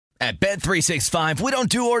At Bet365, we don't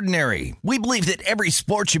do ordinary. We believe that every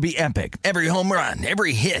sport should be epic. Every home run,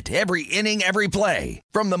 every hit, every inning, every play.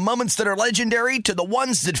 From the moments that are legendary to the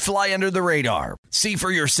ones that fly under the radar. See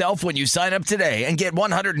for yourself when you sign up today and get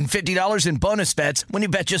 $150 in bonus bets when you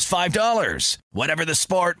bet just $5. Whatever the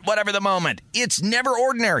sport, whatever the moment, it's never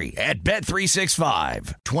ordinary at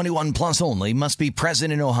Bet365. 21 plus only. Must be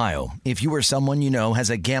present in Ohio. If you or someone you know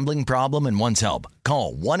has a gambling problem and wants help,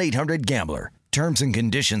 call 1-800-GAMBLER. Terms and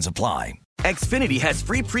conditions apply. Xfinity has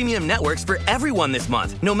free premium networks for everyone this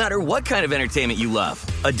month, no matter what kind of entertainment you love.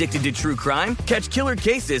 Addicted to true crime? Catch killer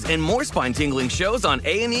cases and more spine-tingling shows on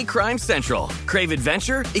A&E Crime Central. Crave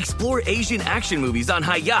adventure? Explore Asian action movies on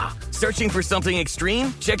Hi-YAH. Searching for something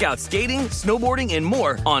extreme? Check out skating, snowboarding, and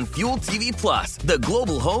more on Fuel TV Plus, the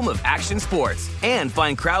global home of action sports. And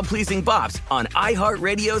find crowd-pleasing bops on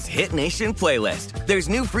iHeartRadio's Hit Nation playlist. There's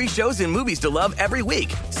new free shows and movies to love every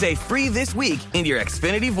week. Say free this week in your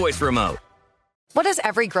Xfinity voice remote. What does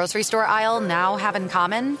every grocery store aisle now have in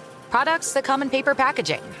common? Products that come in paper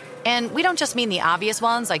packaging. And we don't just mean the obvious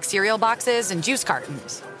ones like cereal boxes and juice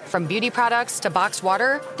cartons. From beauty products to boxed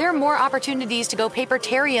water, there are more opportunities to go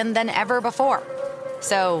papertarian than ever before.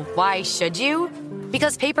 So why should you?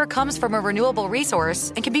 Because paper comes from a renewable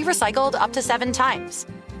resource and can be recycled up to 7 times.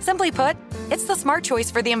 Simply put, it's the smart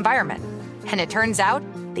choice for the environment. And it turns out,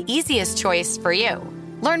 the easiest choice for you.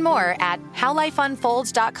 Learn more at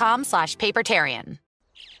howlifeunfolds.com/papertarian.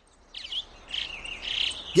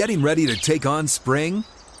 Getting ready to take on spring?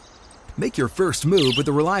 Make your first move with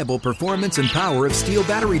the reliable performance and power of Steel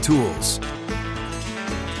battery tools.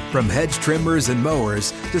 From hedge trimmers and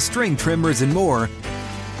mowers to string trimmers and more,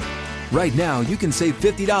 right now you can save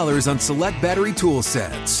 $50 on select battery tool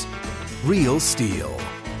sets. Real Steel.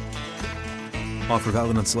 Offer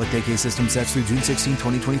valid on select AK system sets through June 16,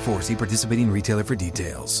 2024. See participating retailer for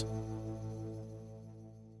details.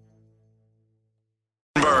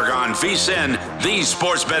 On VSiN, the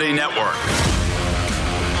Sports Betting Network.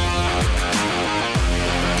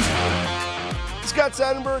 Scott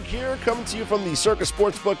Seidenberg here, coming to you from the Circus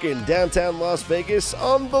Sportsbook in downtown Las Vegas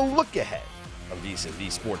on the look ahead on VSiN, the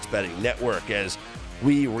Sports Betting Network, as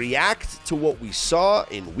we react to what we saw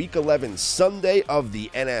in Week 11 Sunday of the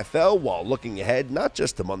NFL while looking ahead not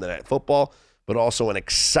just to Monday Night Football, but also an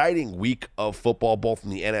exciting week of football, both in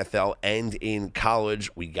the NFL and in college.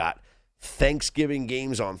 We got Thanksgiving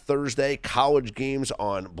games on Thursday, college games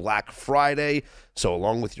on Black Friday. So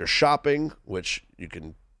along with your shopping, which you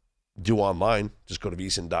can do online, just go to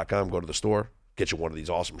vsin.com, go to the store, get you one of these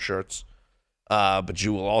awesome shirts. But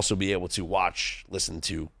you will also be able to listen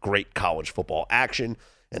to great college football action.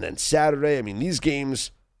 And then Saturday, I mean, these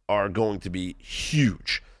games are going to be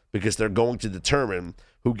huge because they're going to determine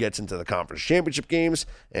who gets into the conference championship games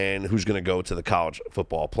and who's going to go to the college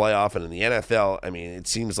football playoff. And in the NFL, I mean, it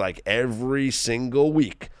seems like every single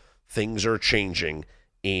week things are changing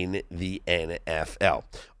in the NFL.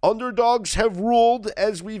 Underdogs have ruled,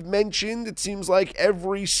 as we've mentioned. It seems like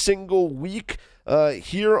every single week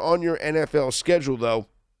here on your NFL schedule, though.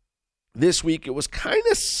 This week it was kind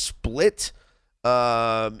of split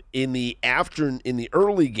in the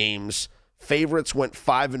early games. Favorites went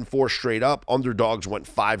 5-4 straight up. Underdogs went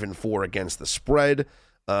 5-4 against the spread.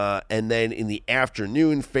 And then in the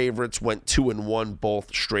afternoon, favorites went 2-1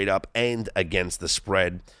 both straight up and against the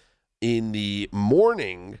spread. In the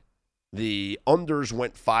morning, the unders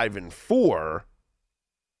went 5-4.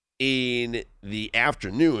 In the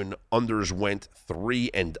afternoon, unders went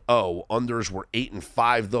 3-0. Unders were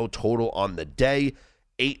 8-5 though total on the day.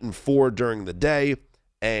 8-4 during the day,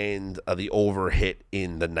 and the over hit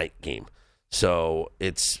in the night game. So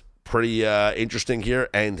it's pretty interesting here.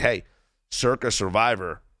 And hey, Circa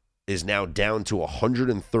Survivor is now down to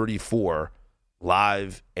 134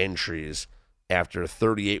 live entries after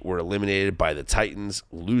 38 were eliminated by the Titans,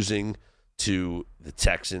 losing to the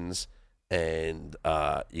Texans. And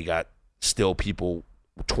you got still people,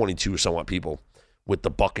 22 somewhat people, with the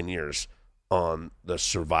Buccaneers on the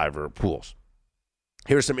Survivor pools.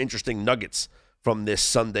 Here's some interesting nuggets from this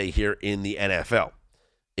Sunday here in the NFL.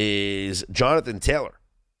 Is Jonathan Taylor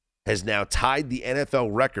has now tied the NFL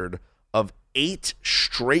record of 8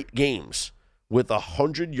 straight games with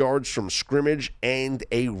 100 yards from scrimmage and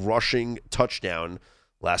a rushing touchdown.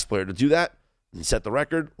 Last player to do that and set the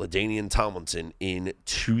record, LaDainian Tomlinson in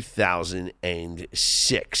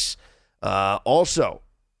 2006. Also,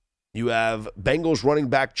 you have Bengals running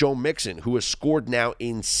back Joe Mixon, who has scored now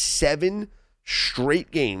in 7 straight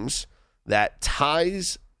games. That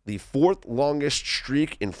ties the 4th longest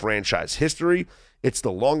streak in franchise history. It's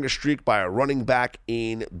the longest streak by a running back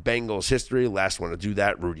in Bengals history. Last one to do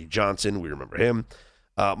that, Rudy Johnson. We remember him.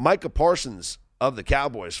 Micah Parsons of the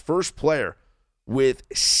Cowboys, first player with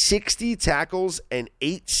 60 tackles and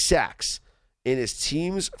 8 sacks in his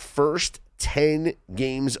team's first 10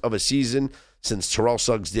 games of a season since Terrell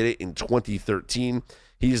Suggs did it in 2013.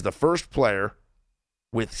 He's the first player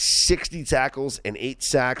with 60 tackles and 8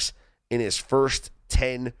 sacks in his first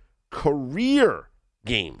 10 career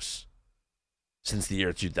games since the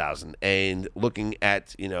year 2000. And looking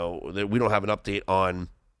at, we don't have an update on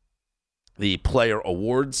the player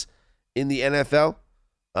awards in the NFL,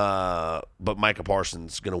 but Micah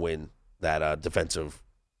Parsons is going to win that defensive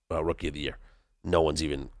rookie of the year. No one's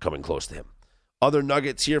even coming close to him. Other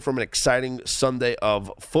nuggets here from an exciting Sunday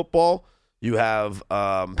of football. You have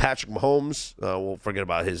Patrick Mahomes. We'll forget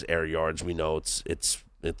about his air yards. We know it's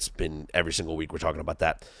been every single week we're talking about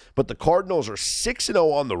that. But the Cardinals are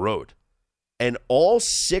 6-0 on the road, and all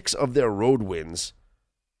 6 of their road wins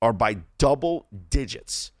are by double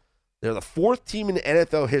digits. They're the 4th team in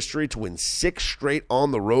NFL history to win 6 straight on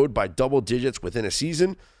the road by double digits within a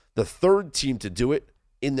season, the 3rd team to do it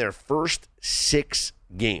in their first 6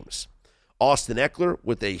 games. Austin Eckler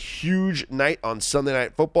with a huge night on Sunday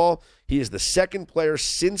Night Football. He is the 2nd player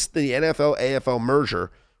since the NFL-AFL merger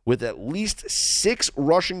with at least 6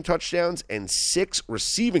 rushing touchdowns and 6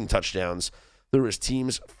 receiving touchdowns through his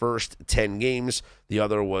team's first 10 games. The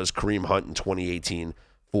other was Kareem Hunt in 2018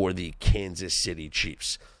 for the Kansas City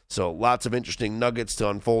Chiefs. So lots of interesting nuggets to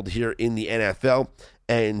unfold here in the NFL.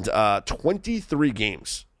 And 23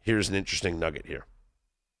 games. Here's an interesting nugget here.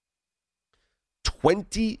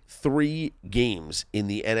 23 games in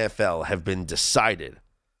the NFL have been decided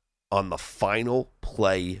on the final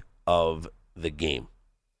play of the game.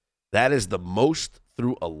 That is the most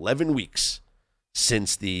through 11 weeks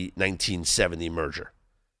since the 1970 merger.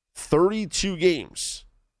 32 games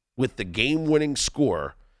with the game-winning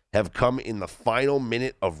score have come in the final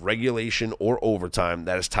minute of regulation or overtime.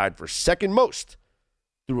 That is tied for second most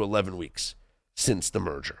through 11 weeks since the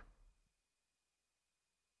merger.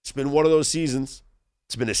 It's been one of those seasons.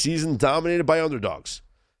 It's been a season dominated by underdogs.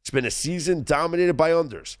 It's been a season dominated by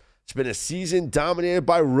unders. It's been a season dominated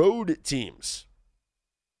by road teams.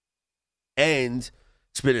 And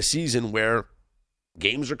it's been a season where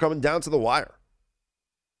games are coming down to the wire.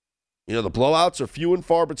 You know, the blowouts are few and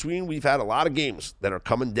far between. We've had a lot of games that are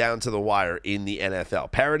coming down to the wire in the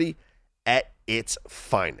NFL. Parity at its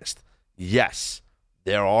finest. Yes,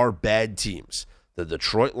 there are bad teams. The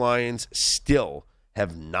Detroit Lions still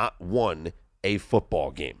have not won a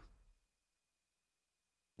football game.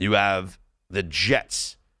 You have the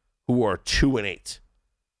Jets, who are 2-8.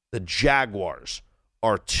 The Jaguars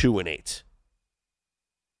are 2-8.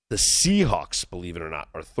 The Seahawks, believe it or not,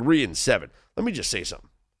 are 3-7. Let me just say something.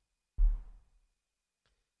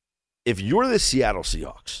 If you're the Seattle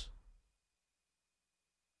Seahawks,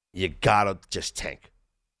 you gotta just tank.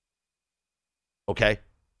 Okay?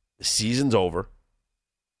 The season's over.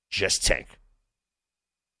 Just tank.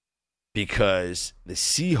 Because the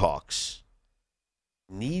Seahawks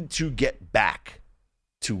need to get back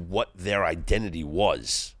to what their identity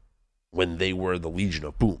was when they were the Legion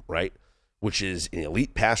of Boom, right? Which is an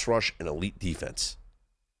elite pass rush and elite defense.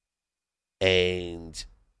 And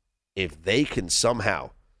if they can somehow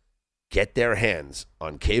get their hands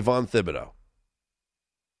on Kayvon Thibodeau,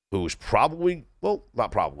 who's probably, well,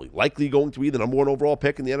 not probably, likely going to be the number 1 overall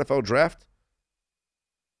pick in the NFL draft,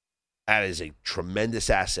 that is a tremendous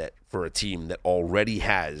asset for a team that already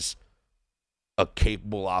has a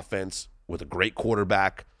capable offense with a great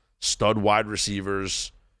quarterback, stud wide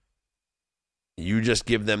receivers. You just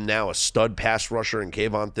give them now a stud pass rusher in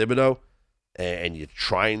Kayvon Thibodeau, and you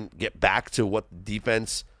try and get back to what the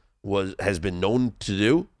defense has been known to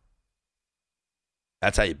do.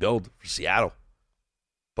 That's how you build for Seattle.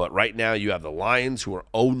 But right now you have the Lions, who are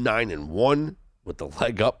 0-9-1 with the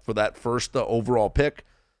leg up for that first overall pick.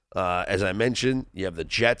 As I mentioned, you have the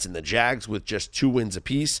Jets and the Jags with just 2 wins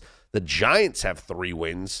apiece. The Giants have 3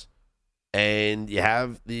 wins. And you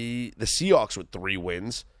have the Seahawks with 3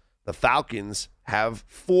 wins. The Falcons have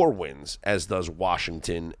 4 wins, as does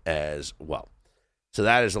Washington as well. So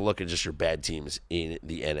that is a look at just your bad teams in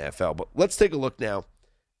the NFL. But let's take a look now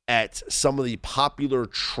at some of the popular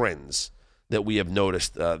trends that we have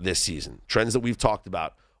noticed this season. Trends that we've talked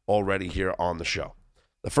about already here on the show.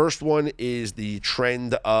 The first one is the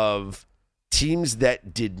trend of teams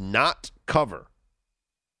that did not cover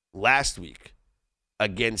last week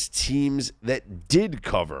against teams that did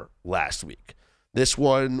cover last week. This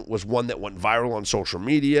one was one that went viral on social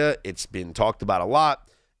media. It's been talked about a lot.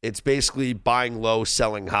 It's basically buying low,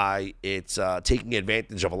 selling high. It's taking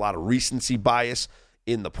advantage of a lot of recency bias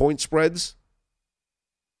in the point spreads,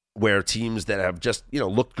 where teams that have just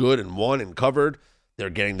looked good and won and covered, they're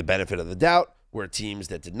getting the benefit of the doubt. where teams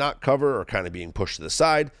that did not cover are kind of being pushed to the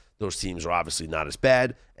side. Those teams are obviously not as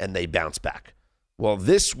bad, and they bounce back. Well,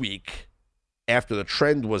 this week, after the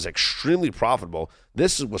trend was extremely profitable,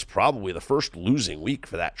 this was probably the first losing week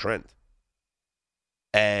for that trend.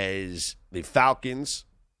 As the Falcons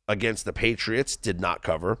against the Patriots did not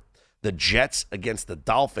cover. The Jets against the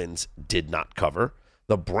Dolphins did not cover.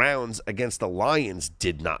 The Browns against the Lions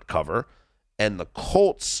did not cover. And the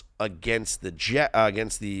Colts against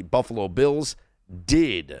the Buffalo Bills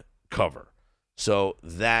did cover. So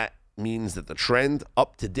that means that the trend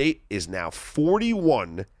up to date is now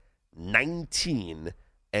 41, 19,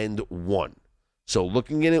 and 1. So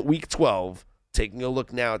looking in at Week 12, taking a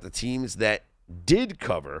look now at the teams that did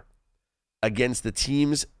cover against the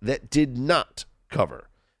teams that did not cover.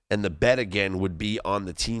 And the bet, again, would be on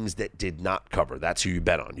the teams that did not cover. That's who you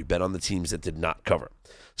bet on. You bet on the teams that did not cover.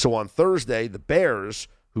 So on Thursday, the Bears,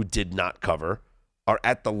 who did not cover, are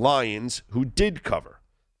at the Lions, who did cover.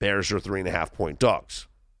 Bears are 3.5-point dogs.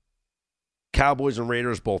 Cowboys and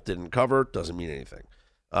Raiders both didn't cover. Doesn't mean anything.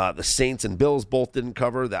 The Saints and Bills both didn't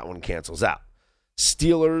cover. That one cancels out.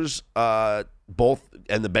 Steelers both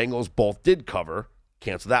and the Bengals both did cover.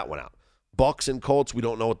 Cancel that one out. Bucks and Colts, we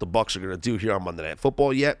don't know what the Bucks are going to do here on Monday Night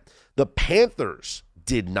Football yet. The Panthers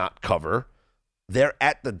did not cover. They're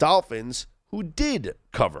at the Dolphins, who did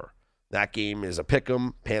cover. That game is a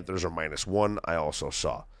pick'em. Panthers are -1, I also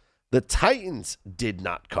saw. The Titans did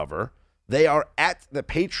not cover. They are at the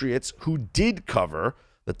Patriots, who did cover.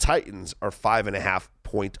 The Titans are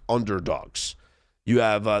 5.5-point underdogs. You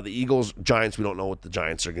have the Eagles, Giants. We don't know what the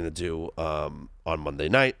Giants are going to do on Monday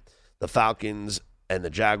night. The Falcons and the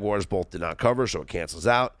Jaguars both did not cover, so it cancels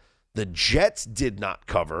out. The Jets did not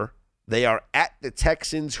cover. They are at the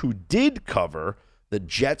Texans, who did cover. The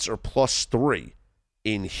Jets are +3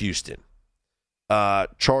 in Houston.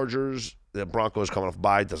 Chargers, the Broncos coming off a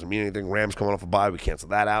bye. Doesn't mean anything. Rams coming off a bye. We cancel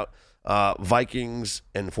that out. Vikings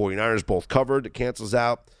and 49ers both covered. It cancels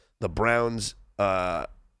out. The Browns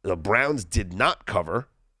did not cover.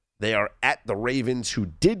 They are at the Ravens, who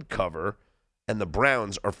did cover. And the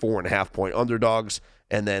Browns are 4.5-point underdogs.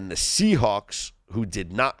 And then the Seahawks, who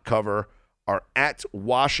did not cover, are at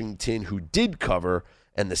Washington, who did cover.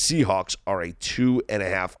 And the Seahawks are a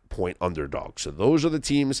 2.5-point underdog. So those are the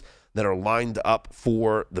teams that are lined up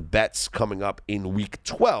for the bets coming up in Week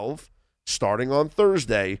 12, starting on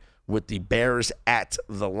Thursday, with the Bears at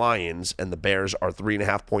the Lions. And the Bears are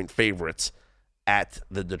 3.5-point favorites at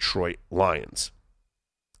the Detroit Lions.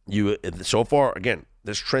 So far, again,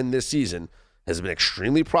 this trend this season has been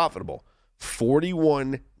extremely profitable.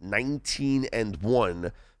 41, 19, and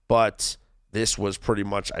 1. But this was pretty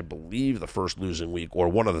much, I believe, the first losing week, or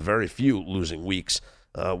one of the very few losing weeks.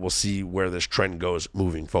 We'll see where this trend goes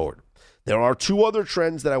moving forward. There are two other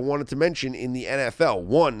trends that I wanted to mention in the NFL.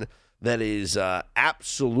 One that is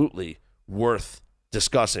absolutely worth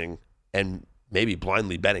discussing and maybe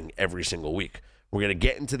blindly betting every single week. We're going to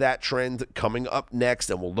get into that trend coming up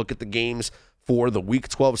next, and we'll look at the games for the Week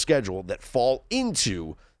 12 schedule that fall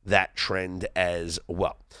into that trend as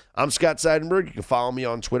well. I'm Scott Seidenberg. You can follow me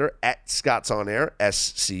on Twitter at ScottsOnAir,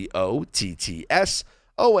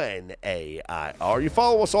 ScottsOnAir. You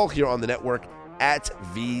follow us all here on the network at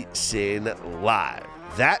VSiN Live.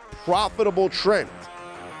 That profitable trend,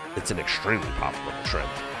 it's an extremely profitable trend,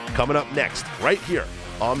 coming up next right here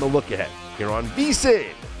on The Look Ahead, here on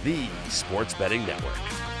VSiN, the Sports Betting Network.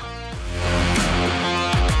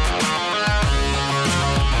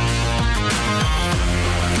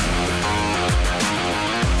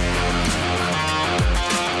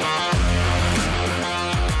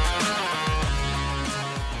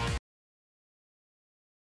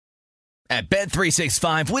 At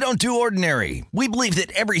Bet365, we don't do ordinary. We believe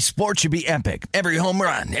that every sport should be epic. Every home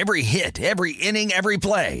run, every hit, every inning, every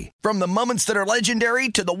play. From the moments that are legendary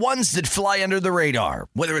to the ones that fly under the radar.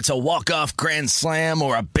 Whether it's a walk-off grand slam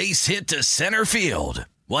or a base hit to center field.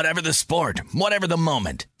 Whatever the sport, whatever the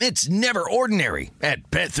moment. It's never ordinary at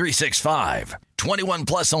Bet365. 21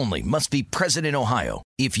 plus only. Must be present in Ohio.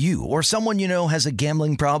 If you or someone you know has a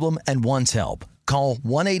gambling problem and wants help, call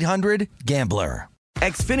 1-800-GAMBLER.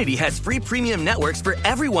 Xfinity has free premium networks for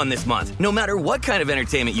everyone this month, no matter what kind of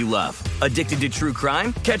entertainment you love. Addicted to true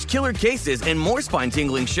crime? Catch killer cases and more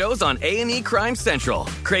spine-tingling shows on A&E Crime Central.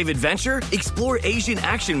 Crave adventure? Explore Asian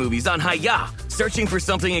action movies on Hi-YAH. Searching for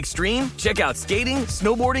something extreme? Check out skating,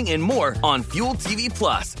 snowboarding, and more on Fuel TV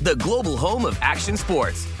Plus, the global home of action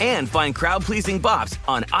sports. And find crowd-pleasing bops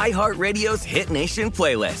on iHeartRadio's Hit Nation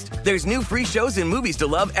playlist. There's new free shows and movies to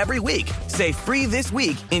love every week. Say free this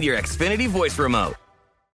week in your Xfinity voice remote.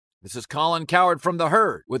 This is Colin Cowherd from The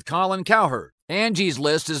Herd with Colin Cowherd. Angie's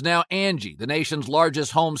List is now Angie, the nation's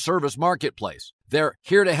largest home service marketplace. They're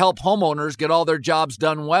here to help homeowners get all their jobs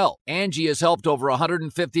done well. Angie has helped over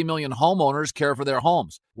 150 million homeowners care for their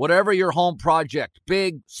homes. Whatever your home project,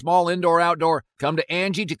 big, small, indoor, outdoor, come to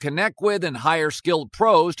Angie to connect with and hire skilled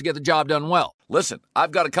pros to get the job done well. Listen,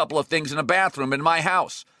 I've got a couple of things in a bathroom in my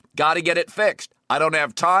house. Got to get it fixed. I don't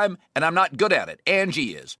have time, and I'm not good at it.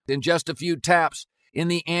 Angie is. In just a few taps in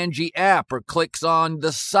the Angie app or clicks on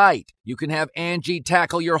the site, you can have Angie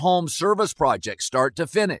tackle your home service project start to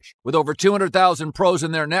finish. With over 200,000 pros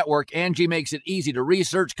in their network, Angie makes it easy to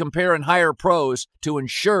research, compare, and hire pros to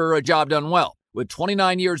ensure a job done well. With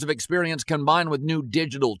 29 years of experience combined with new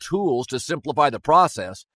digital tools to simplify the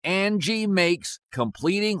process, Angie makes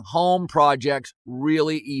completing home projects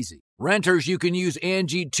really easy. Renters, you can use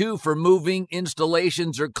Angie too for moving,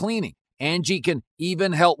 installations, or cleaning. Angie can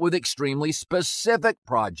even help with extremely specific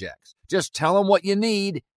projects. Just tell them what you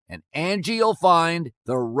need, and Angie will find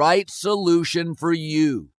the right solution for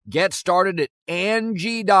you. Get started at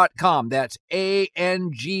Angie.com. That's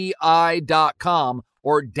ANGI.com,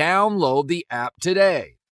 or download the app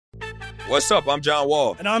today. What's up? I'm John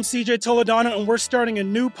Wall. And I'm CJ Toledano, and we're starting a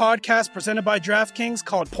new podcast presented by DraftKings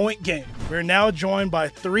called Point Game. We're now joined by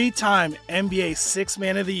three-time NBA Sixth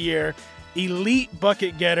Man of the Year, elite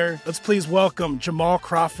bucket getter. Let's please welcome Jamal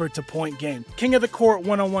Crawford to Point Game. King of the Court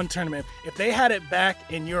one-on-one tournament. If they had it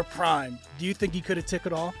back in your prime, do you think you could have took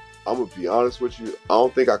it all? I'm going to be honest with you. I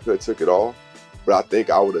don't think I could have took it all, but I think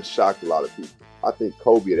I would have shocked a lot of people. I think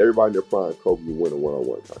Kobe and everybody in their prime, Kobe would win a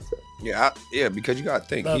one-on-one contest. Yeah, because you got to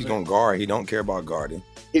think, he's going to guard. He don't care about guarding.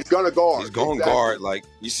 He's going to guard. He's going to guard. Like,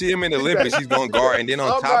 you see him in the Olympics, he's going to guard. And then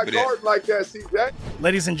on top of that. I'm not guarding like that, CJ.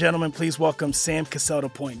 Ladies and gentlemen, please welcome Sam Cassell to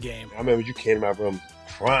Point Game. I remember you came out from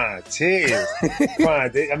prime 10.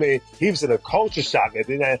 I mean, he was in a culture shock. And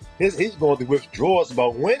then he's going through withdrawals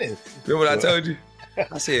about winning. Remember what I told you?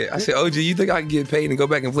 I said, OG, you think I can get paid and go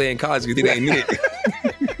back and play in college because it ain't it?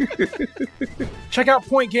 Check out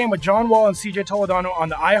Point Game with John Wall and CJ Toledano on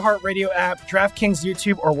the iHeartRadio app, DraftKings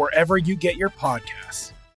YouTube, or wherever you get your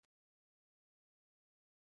podcasts.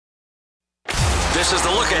 This is the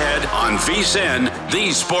Look Ahead on VSiN,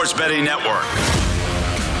 the Sports Betting Network.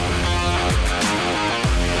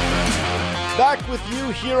 Back with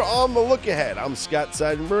you here on The Look Ahead. I'm Scott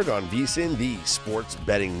Seidenberg on VSiN, the Sports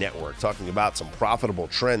Betting Network, talking about some profitable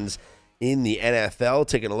trends in the NFL,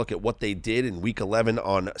 taking a look at what they did in Week 11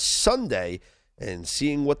 on Sunday and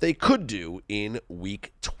seeing what they could do in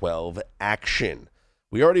Week 12 action.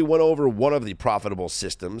 We already went over one of the profitable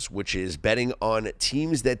systems, which is betting on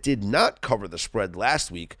teams that did not cover the spread last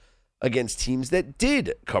week against teams that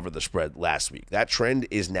did cover the spread last week. That trend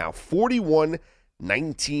is now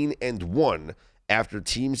 41-19-1 after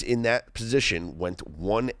teams in that position went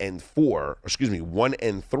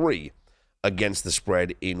 1-3 against the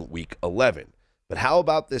spread in Week 11. But how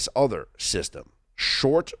about this other system?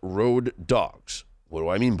 Short road dogs. What do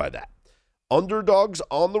I mean by that? Underdogs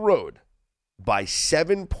on the road by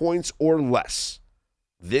 7 points or less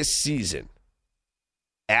this season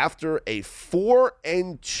after a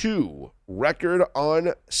 4-2 record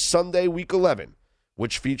on Sunday, Week 11,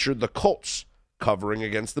 which featured the Colts covering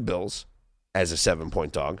against the Bills as a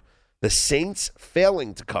 7-point dog, the Saints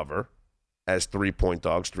failing to cover as 3-point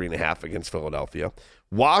dogs, 3.5 against Philadelphia,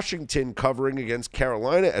 Washington covering against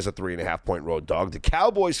Carolina as a 3.5-point road dog, the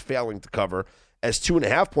Cowboys failing to cover as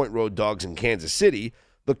 2.5-point road dogs in Kansas City,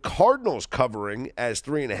 the Cardinals covering as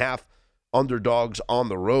 3.5 underdogs on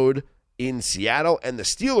the road in Seattle, and the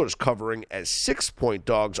Steelers covering as 6-point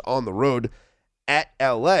dogs on the road at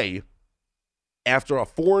L.A. After a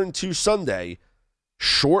 4-2 Sunday,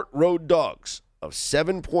 short road dogs of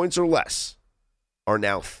 7 points or less are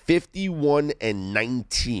now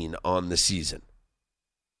 51-19 on the season.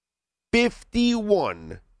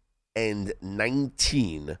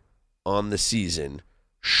 51-19 on the season,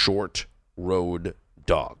 short road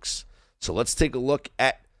dogs. So let's take a look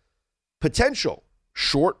at potential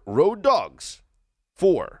short road dogs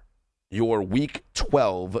for your Week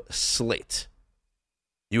 12 slate.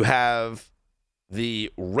 You have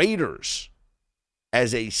the Raiders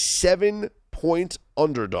as a 7-point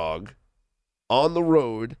underdog on the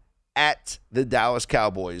road at the Dallas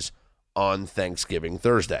Cowboys on Thanksgiving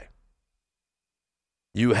Thursday.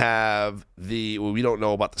 You have we don't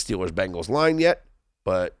know about the Steelers-Bengals line yet,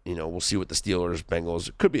 but, we'll see what the Steelers-Bengals,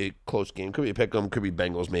 it could be a close game, could be a pick'em, could be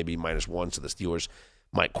Bengals maybe -1, so the Steelers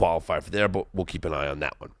might qualify for there, but we'll keep an eye on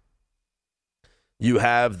that one. You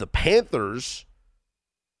have the Panthers.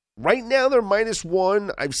 Right now, they're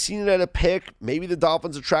 -1. I've seen it at a pick. Maybe the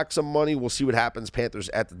Dolphins attract some money. We'll see what happens. Panthers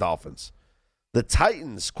at the Dolphins. The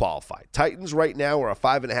Titans qualify. Titans right now are a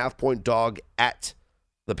 5.5-point dog at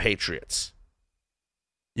the Patriots.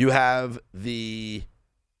 You have the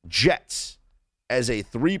Jets as a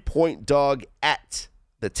 3-point dog at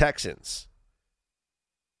the Texans.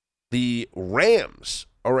 The Rams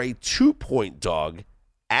are a 2-point dog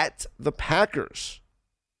at the Packers.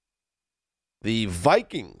 The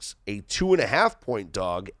Vikings, a 2.5-point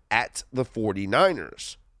dog at the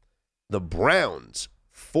 49ers. The Browns,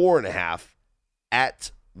 4.5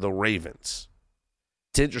 at the Ravens.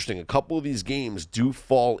 It's interesting. A couple of these games do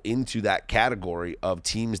fall into that category of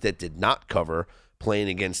teams that did not cover playing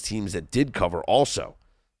against teams that did cover also.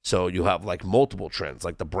 So you have like multiple trends.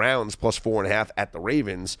 Like the Browns plus 4.5 at the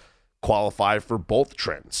Ravens qualify for both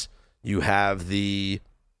trends. You have the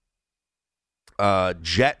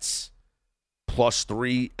Jets plus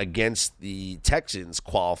 3 against the Texans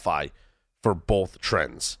qualify for both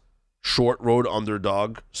trends. Short road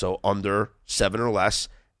underdog, so under 7 or less,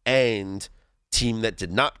 and team that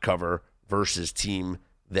did not cover versus team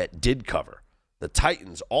that did cover. The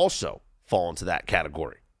Titans also fall into that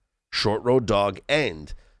category. Short road dog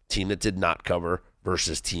and team that did not cover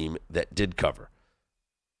versus team that did cover.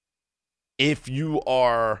 If you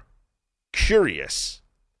are curious,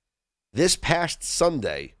 this past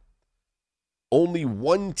Sunday, only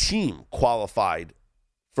one team qualified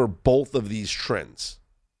for both of these trends.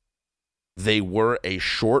 They were a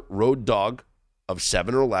short road dog of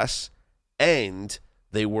 7 or less, and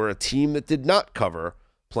they were a team that did not cover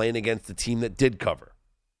playing against the team that did cover.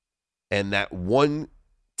 And that one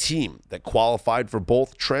team that qualified for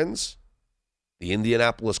both trends, the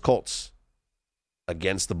Indianapolis Colts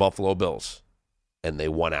against the Buffalo Bills, and they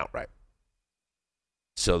won outright.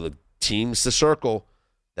 So the teams to circle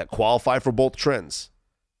that qualify for both trends,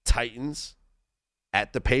 Titans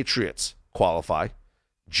at the Patriots qualify,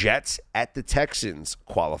 Jets at the Texans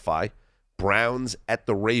qualify, Browns at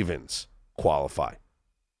the Ravens qualify.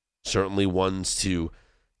 Certainly ones to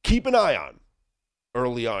keep an eye on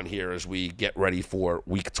early on here as we get ready for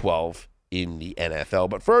Week 12 in the NFL.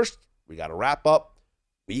 But first, we got to wrap up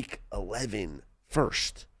Week 11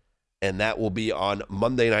 first. And that will be on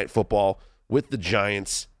Monday Night Football with the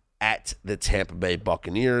Giants at the Tampa Bay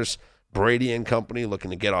Buccaneers. Brady and company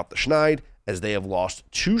looking to get off the schneid as they have lost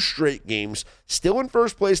 2 straight games, still in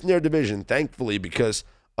first place in their division, thankfully, because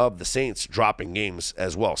of the Saints dropping games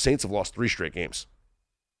as well. Saints have lost 3 straight games.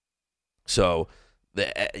 So,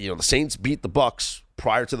 the Saints beat the Bucs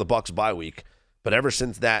prior to the Bucs bye week, but ever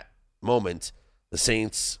since that moment, the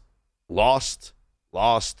Saints lost.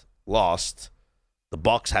 The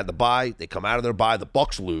Bucs had the bye. They come out of their bye. The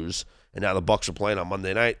Bucs lose, and now the Bucs are playing on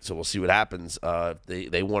Monday night. So we'll see what happens.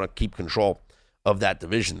 They want to keep control of that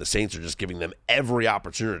division. The Saints are just giving them every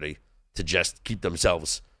opportunity to just keep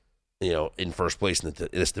themselves, in first place in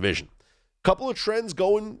this division. Couple of trends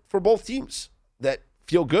going for both teams that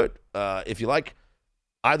feel good. If you like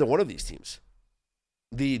either one of these teams,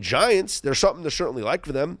 the Giants, there's something to certainly like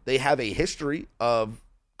for them. They have a history of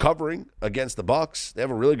covering against the Bucs. They have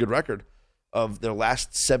a really good record of their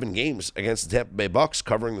last 7 games against the Tampa Bay Bucs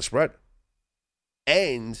covering the spread.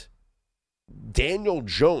 And Daniel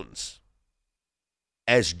Jones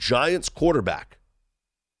as Giants quarterback,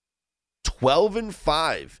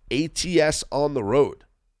 12-5 ATS on the road.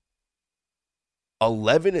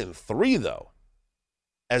 11-3 though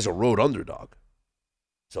as a road underdog.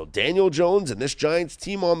 So Daniel Jones and this Giants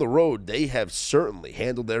team on the road, they have certainly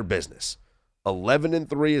handled their business.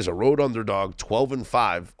 11-3 as a road underdog,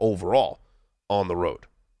 12-5 overall on the road.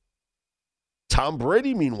 Tom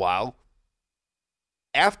Brady, meanwhile,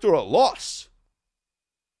 after a loss,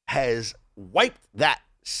 has wiped that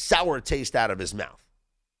sour taste out of his mouth.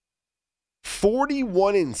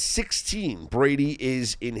 41-16 Brady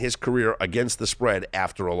is in his career against the spread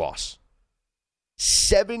after a loss.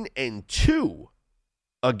 7-2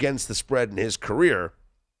 against the spread in his career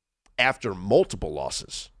after multiple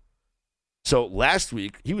losses. So last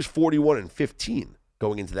week, he was 41-15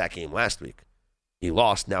 going into that game last week. He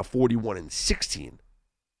lost, now 41-16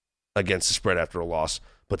 against the spread after a loss,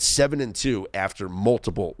 but 7-2 after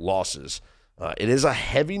multiple losses. It is a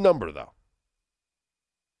heavy number, though.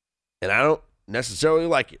 And I don't necessarily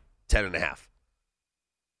like it, 10.5.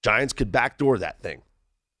 Giants could backdoor that thing.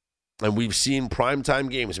 And we've seen primetime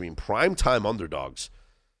games. I mean, primetime underdogs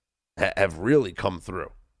have really come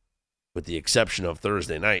through, with the exception of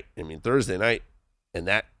Thursday night. I mean, Thursday night, and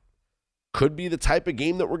that could be the type of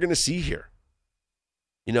game that we're going to see here.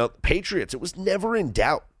 Patriots, it was never in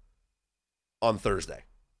doubt on Thursday.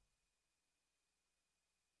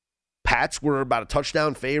 Pats were about a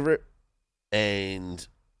touchdown favorite, and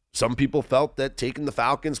some people felt that taking the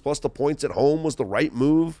Falcons plus the points at home was the right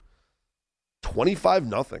move.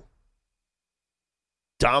 25-0.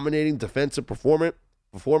 Dominating defensive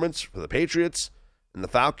performance for the Patriots, and the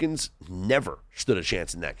Falcons never stood a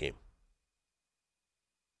chance in that game.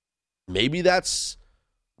 Maybe that's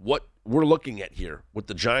what we're looking at here with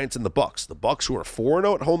the Giants and the Bucs. The Bucs, who are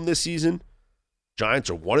 4-0 at home this season, Giants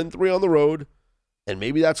are 1-3 on the road, and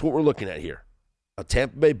maybe that's what we're looking at here. A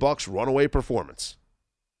Tampa Bay Bucs runaway performance.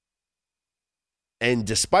 And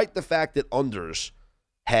despite the fact that unders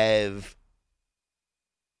have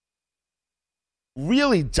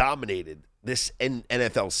really dominated this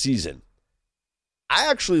NFL season,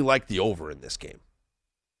 I actually like the over in this game.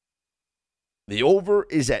 The over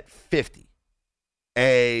is at 50,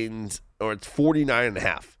 or it's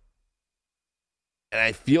 49.5. And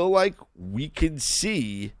I feel like we could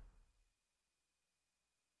see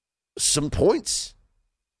some points.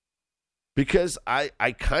 Because I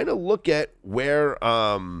kind of look at where,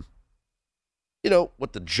 what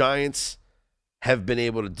the Giants have been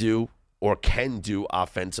able to do or can do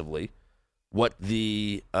offensively, what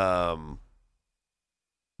the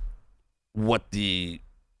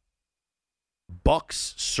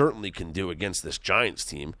Bucs certainly can do against this Giants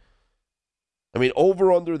team. I mean,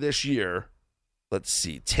 over under this year, let's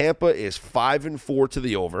see, Tampa is 5-4 to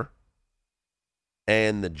the over.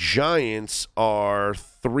 And the Giants are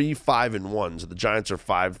 3-5-1. So the Giants are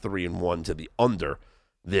 5-3-1 to the under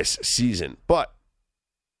this season. But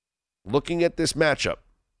looking at this matchup,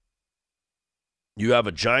 you have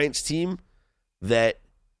a Giants team that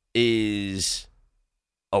is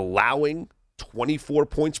allowing 24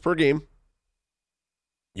 points per game.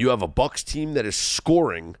 You have a Bucs team that is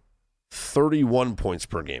scoring 31 points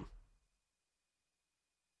per game.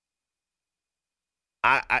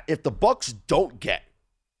 If the Bucs don't get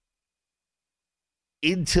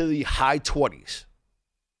into the high 20s,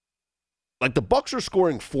 like the Bucs are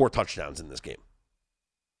scoring 4 touchdowns in this game.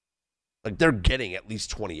 Like they're getting at least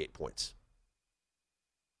 28 points.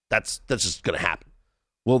 That's just going to happen.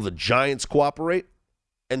 Will the Giants cooperate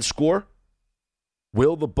and score?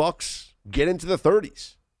 Will the Bucs get into the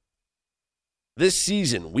 30s? This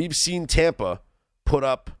season, we've seen Tampa put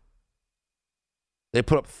up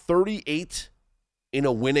 38 in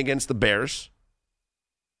a win against the Bears.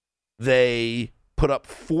 They put up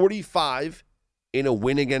 45 in a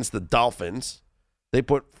win against the Dolphins. They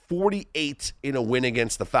put 48 in a win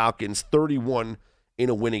against the Falcons, 31 in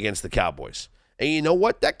a win against the Cowboys. And you know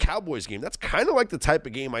what? That Cowboys game, that's kind of like the type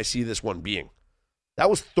of game I see this one being. That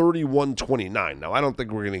was 31-29. Now, I don't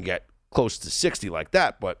think we're going to get close to 60 like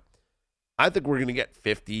that, but I think we're going to get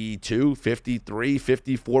 52, 53,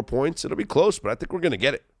 54 points. It'll be close, but I think we're going to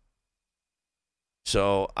get it.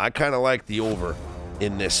 So I kind of like the over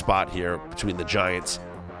in this spot here between the Giants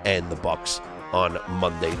and the Bucs on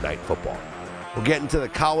Monday Night Football. We'll get into the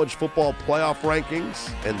college football playoff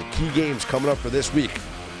rankings and the key games coming up for this week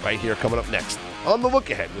right here coming up next on The Look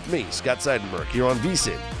Ahead with me, Scott Seidenberg, here on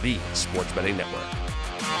VSiN, the Sports Betting Network.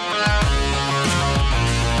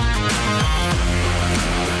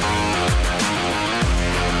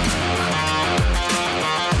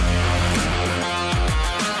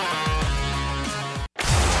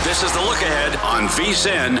 This is The Look Ahead on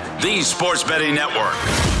VSiN, the Sports Betting Network.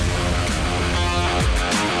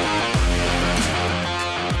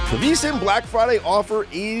 The VSiN Black Friday offer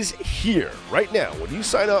is here right now. When you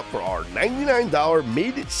sign up for our $99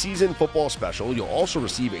 mid-season football special, you'll also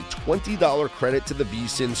receive a $20 credit to the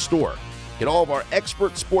VSiN store. Get all of our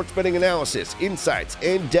expert sports betting analysis, insights,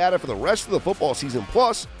 and data for the rest of the football season,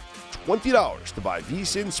 plus $20 to buy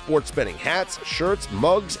VSiN sports betting hats, shirts,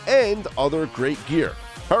 mugs, and other great gear.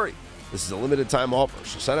 Hurry, this is a limited time offer,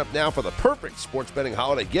 so sign up now for the perfect sports betting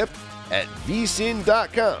holiday gift at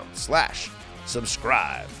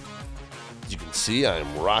vsin.com/subscribe. As you can see,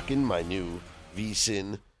 I'm rocking my new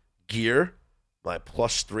VSiN gear, my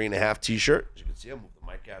plus 3.5 t-shirt. As you can see, I'll move the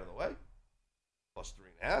mic out of the way. Plus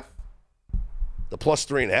 3.5. The plus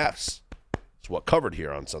 3.5s is what covered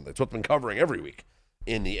here on Sunday. It's what's been covering every week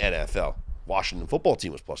in the NFL. Washington football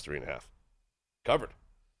team was plus 3.5. Covered.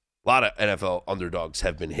 A lot of NFL underdogs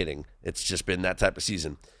have been hitting. It's just been that type of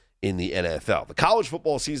season in the NFL. The college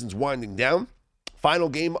football season's winding down. Final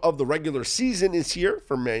game of the regular season is here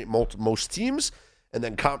for most teams, and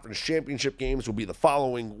then conference championship games will be the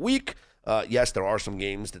following week. Yes, there are some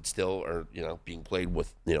games that still are, being played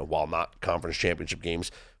with, while not conference championship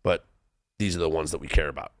games, but these are the ones that we care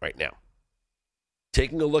about right now.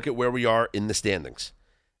 Taking a look at where we are in the standings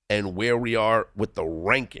and where we are with the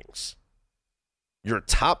rankings. Your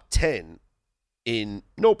top 10 in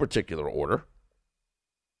no particular order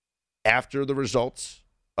after the results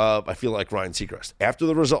of, I feel like Ryan Seacrest, after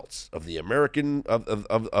the results of the American, of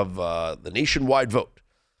the nationwide vote,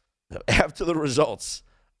 After the results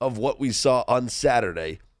of what we saw on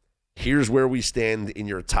Saturday, here's where we stand in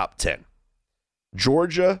your top 10.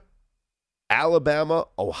 Georgia, Alabama,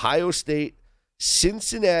 Ohio State,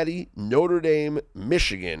 Cincinnati, Notre Dame,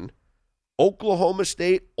 Michigan, Oklahoma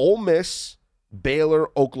State, Ole Miss, Baylor,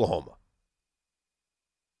 Oklahoma.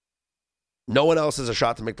 No one else has a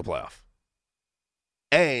shot to make the playoff.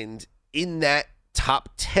 And in that top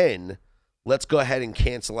 10, let's go ahead and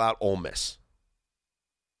cancel out Ole Miss.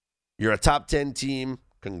 You're a top 10 team.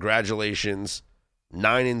 Congratulations.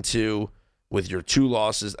 9-2 with your 2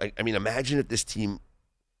 losses. I mean, imagine if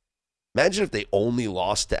they only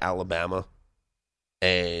lost to Alabama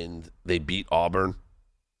and they beat Auburn.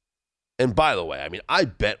 And by the way, I mean, I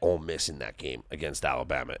bet Ole Miss in that game against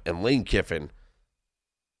Alabama. And Lane Kiffin,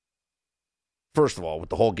 first of all, with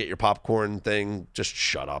the whole get your popcorn thing, just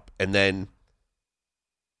shut up. And then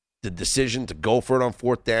the decision to go for it on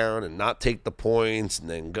 4th down and not take the points, and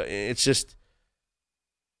then go, it's just,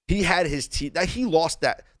 he had his team. He lost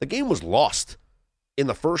that. The game was lost in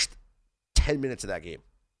the first 10 minutes of that game,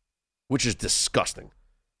 which is disgusting.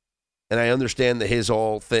 And I understand that his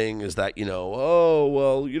whole thing is that, we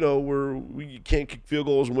can't kick field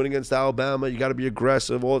goals and win against Alabama. You got to be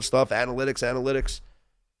aggressive, all that stuff, analytics.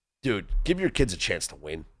 Dude, give your kids a chance to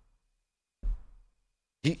win.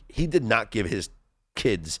 He did not give his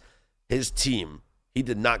kids, his team, he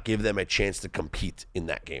did not give them a chance to compete in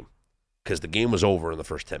that game because the game was over in the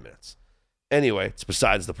first 10 minutes. Anyway, it's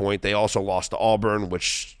besides the point. They also lost to Auburn,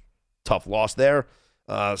 which, tough loss there.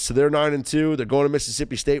 So they're 9-2. They're going to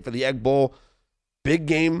Mississippi State for the Egg Bowl. Big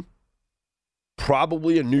game.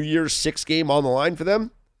 Probably a New Year's 6 game on the line for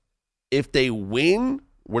them. If they win,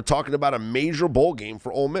 we're talking about a major bowl game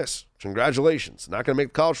for Ole Miss. Congratulations. Not going to make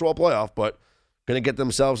the college football playoff, but going to get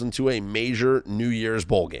themselves into a major New Year's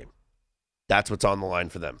bowl game. That's what's on the line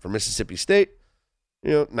for them. For Mississippi State,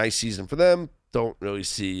 nice season for them. Don't really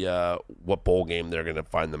see what bowl game they're going to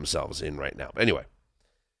find themselves in right now. But anyway,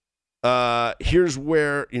 here's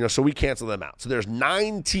where, so we cancel them out. So there's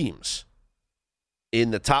 9 teams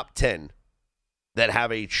in the top 10 that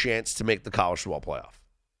have a chance to make the college football playoff.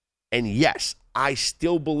 And yes, I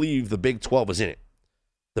still believe the Big 12 is in it.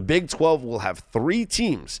 The Big 12 will have 3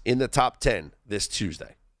 teams in the top 10 this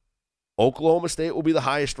Tuesday. Oklahoma State will be the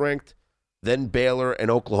highest ranked. Then Baylor and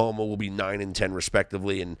Oklahoma will be 9 and 10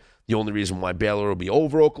 respectively. And the only reason why Baylor will be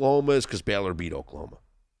over Oklahoma is because Baylor beat Oklahoma.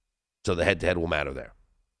 So the head-to-head will matter there.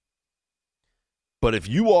 But if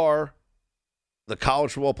you are the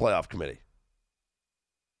College Football Playoff Committee,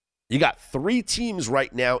 you got 3 teams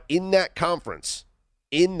right now in that conference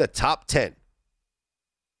in the top 10.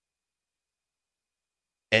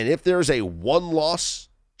 And if there's a 1-loss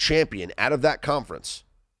champion out of that conference,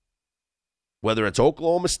 whether it's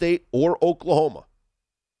Oklahoma State or Oklahoma,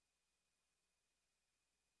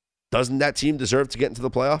 doesn't that team deserve to get into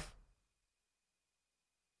the playoff?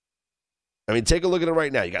 I mean, take a look at it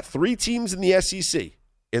right now. You got 3 teams in the SEC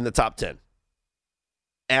in the top 10.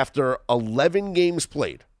 After 11 games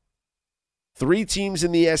played, 3 teams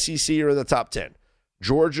in the SEC are in the top 10.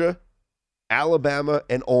 Georgia, Alabama,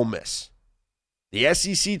 and Ole Miss. The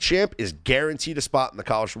SEC champ is guaranteed a spot in the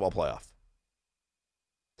college football playoff.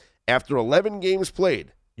 After 11 games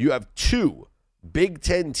played, you have 2 Big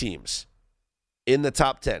Ten teams in the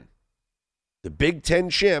top 10. The Big Ten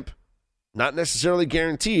champ, not necessarily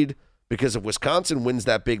guaranteed, because if Wisconsin wins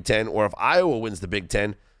that Big Ten or if Iowa wins the Big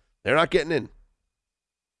Ten, they're not getting in.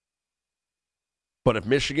 But if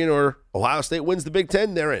Michigan or Ohio State wins the Big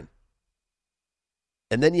Ten, they're in.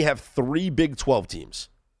 And then you have 3 Big 12 teams.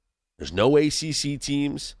 There's no ACC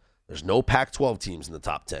teams. There's no Pac-12 teams in the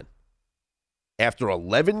top 10. After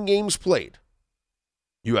 11 games played,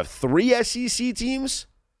 you have 3 SEC teams,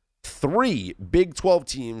 3 Big 12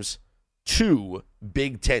 teams, 2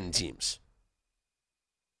 Big 10 teams.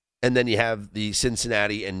 And then you have the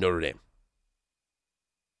Cincinnati and Notre Dame.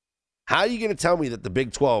 How are you going to tell me that the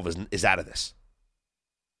Big 12 is out of this?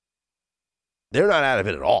 They're not out of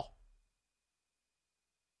it at all.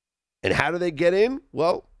 And how do they get in?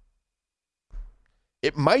 Well,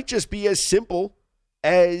 it might just be as simple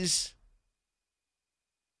as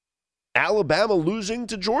Alabama losing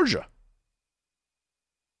to Georgia.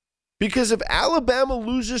 Because if Alabama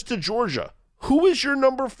loses to Georgia, who is your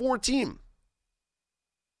number 4 team?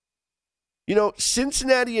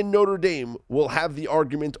 Cincinnati and Notre Dame will have the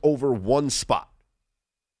argument over 1 spot.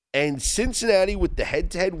 And Cincinnati with the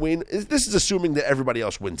head-to-head win, this is assuming that everybody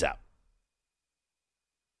else wins out.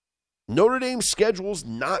 Notre Dame's schedule's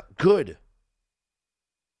not good.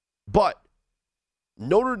 But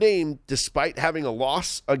Notre Dame, despite having a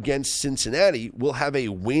loss against Cincinnati, will have a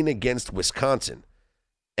win against Wisconsin.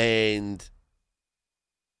 And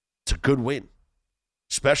good win,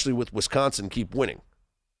 especially with Wisconsin keep winning.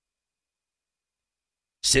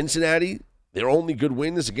 Cincinnati, their only good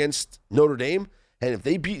win is against Notre Dame, and if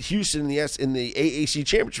they beat Houston in the AAC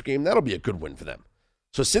championship game, that'll be a good win for them.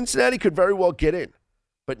 So Cincinnati could very well get in.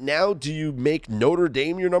 But now, do you make Notre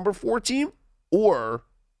Dame your number 4 team, or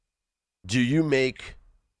do you make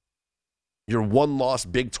your one-loss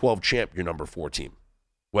Big 12 champ your number 4 team,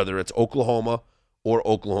 whether it's Oklahoma or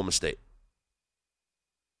Oklahoma State?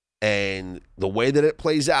 And the way that it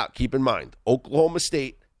plays out, keep in mind, Oklahoma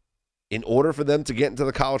State, in order for them to get into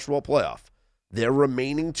the college football playoff, their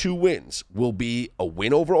remaining 2 wins will be a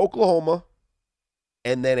win over Oklahoma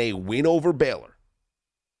and then a win over Baylor.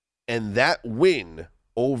 And that win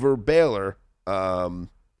over Baylor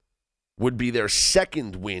would be their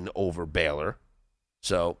second win over Baylor.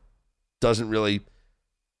 So doesn't really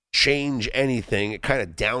change anything. It kind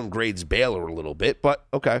of downgrades Baylor a little bit, but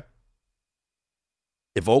okay.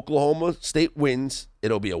 If Oklahoma State wins,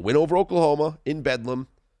 it'll be a win over Oklahoma in Bedlam,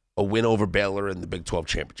 a win over Baylor in the Big 12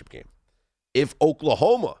 championship game. If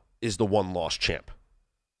Oklahoma is the one-loss champ,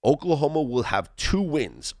 Oklahoma will have 2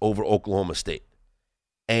 wins over Oklahoma State.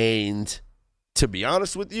 And to be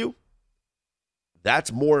honest with you,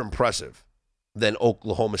 that's more impressive than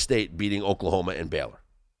Oklahoma State beating Oklahoma and Baylor.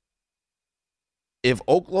 If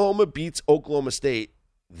Oklahoma beats Oklahoma State,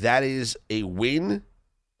 that is a win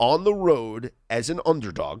on the road as an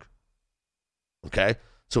underdog. Okay?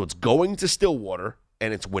 So it's going to Stillwater,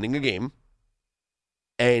 and it's winning a game.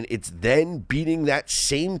 And it's then beating that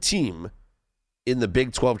same team in the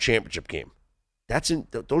Big 12 championship game. That's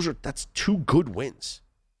 2 good wins.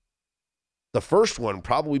 The first one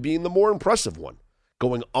probably being the more impressive one,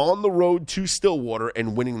 going on the road to Stillwater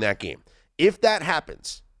and winning that game. If that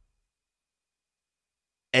happens,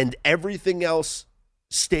 and everything else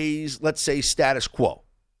stays, let's say, status quo.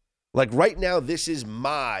 Like right now, this is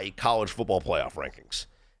my college football playoff rankings.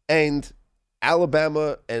 And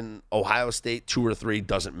Alabama and Ohio State, 2 or 3,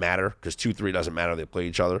 doesn't matter, because 2-3 doesn't matter. They play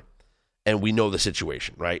each other. And we know the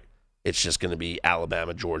situation, right? It's just going to be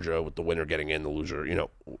Alabama, Georgia, with the winner getting in, the loser,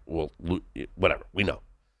 whatever. We know.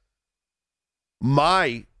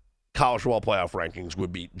 My college football playoff rankings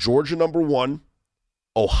would be Georgia number 1,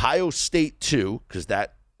 Ohio State 2, because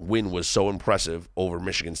that win was so impressive over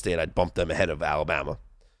Michigan State, I'd bump them ahead of Alabama.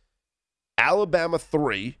 Alabama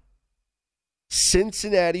 3,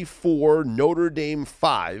 Cincinnati 4, Notre Dame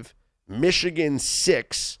 5, Michigan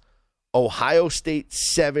 6, Ohio State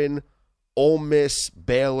 7, Ole Miss,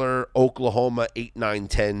 Baylor, Oklahoma 8, 9,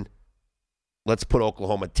 10. Let's put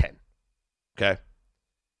Oklahoma 10. Okay?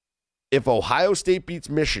 If Ohio State beats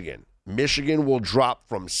Michigan, Michigan will drop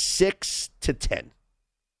from 6 to 10.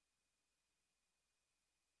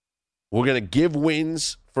 We're going to give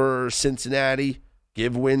wins for Cincinnati,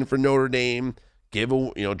 give win for Notre Dame,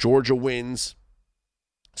 Georgia wins.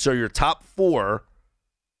 So your top 4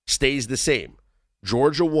 stays the same.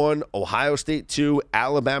 Georgia 1, Ohio State 2,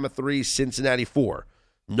 Alabama 3, Cincinnati 4.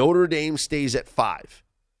 Notre Dame stays at 5.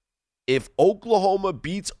 If Oklahoma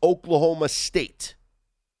beats Oklahoma State,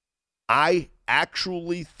 I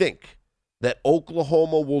actually think that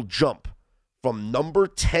Oklahoma will jump from number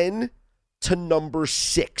 10 to number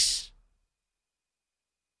 6.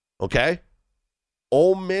 Okay?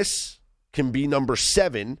 Ole Miss can be number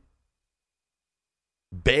 7.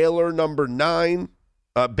 Baylor number 9.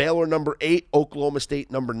 Baylor number 8, Oklahoma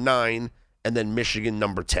State number 9, and then Michigan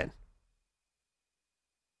number 10.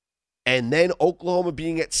 And then Oklahoma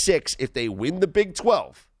being at 6, if they win the Big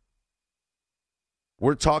 12,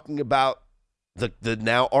 we're talking about the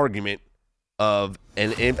now argument of,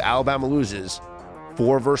 and if Alabama loses,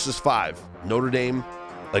 4 versus 5, Notre Dame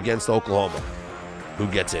against Oklahoma. Who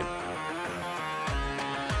gets in?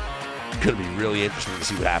 It's going to be really interesting to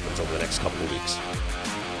see what happens over the next couple of weeks.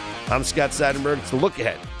 I'm Scott Seidenberg. It's The Look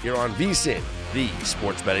Ahead here on VSiN, the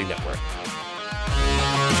Sports Betting Network.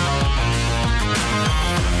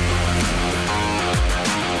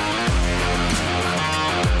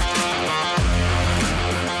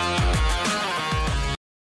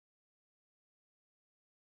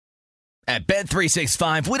 At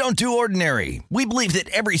Bet365, we don't do ordinary. We believe that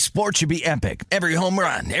every sport should be epic. Every home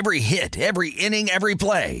run, every hit, every inning, every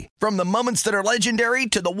play. From the moments that are legendary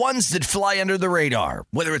to the ones that fly under the radar.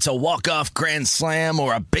 Whether it's a walk-off grand slam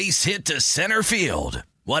or a base hit to center field.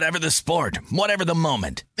 Whatever the sport, whatever the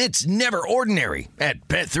moment. It's never ordinary at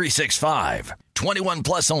Bet365. 21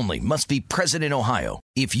 plus only. Must be present in Ohio.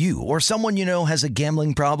 If you or someone you know has a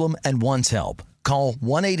gambling problem and wants help, call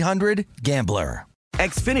 1-800-GAMBLER.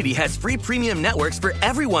 Xfinity has free premium networks for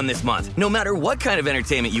everyone this month, no matter what kind of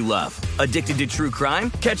entertainment you love. Addicted to true crime?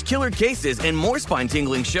 Catch killer cases and more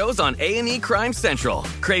spine-tingling shows on A&E Crime Central.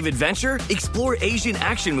 Crave adventure? Explore Asian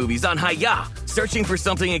action movies on Hi-Ya. Searching for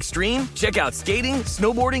something extreme? Check out skating,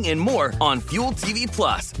 snowboarding, and more on Fuel TV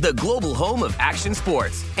Plus, the global home of action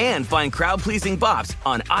sports. And find crowd-pleasing bops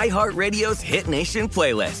on iHeartRadio's Hit Nation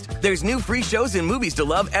playlist. There's new free shows and movies to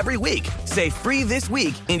love every week. Say free this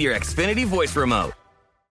week in your Xfinity voice remote.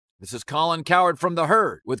 This is Colin Cowherd from The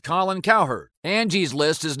Herd with Colin Cowherd. Angie's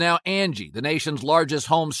List is now Angie, the nation's largest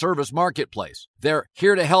home service marketplace. They're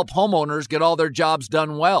here to help homeowners get all their jobs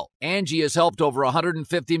done well. Angie has helped over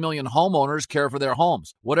 150 million homeowners care for their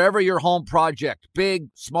homes. Whatever your home project, big,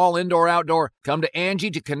 small, indoor, outdoor, come to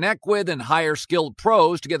Angie to connect with and hire skilled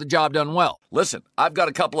pros to get the job done well. Listen, I've got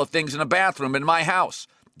a couple of things in a bathroom in my house.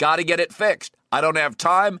 Got to get it fixed. I don't have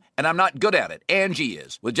time, and I'm not good at it. Angie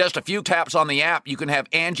is. With just a few taps on the app, you can have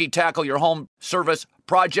Angie tackle your home service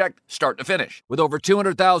project start to finish. With over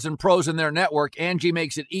 200,000 pros in their network, Angie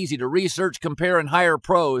makes it easy to research, compare, and hire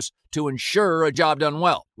pros to ensure a job done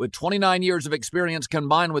well. With 29 years of experience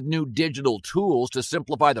combined with new digital tools to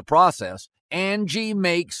simplify the process, Angie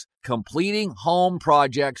makes completing home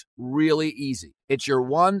projects really easy. It's your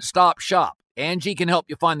one-stop shop. Angie can help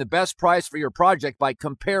you find the best price for your project by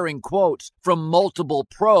comparing quotes from multiple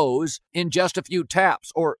pros in just a few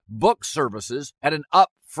taps, or book services at an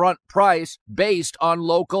upfront price based on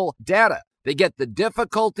local data. They get the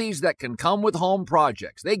difficulties that can come with home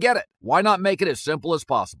projects. They get it. Why not make it as simple as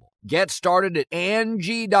possible? Get started at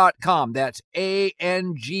Angie.com. That's ANGI.com,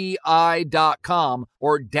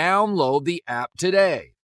 or download the app today.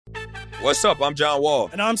 What's up? I'm John Wall.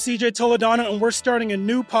 And I'm CJ Toledano, and we're starting a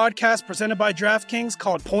new podcast presented by DraftKings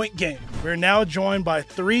called Point Game. We're now joined by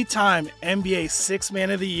three-time NBA Sixth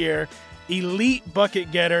Man of the Year, elite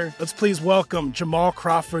bucket getter. Let's please welcome Jamal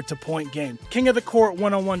Crawford to Point Game. King of the Court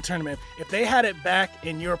one-on-one tournament. If they had it back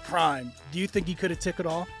in your prime, do you think you could have took it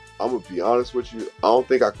all? I'm going to be honest with you. I don't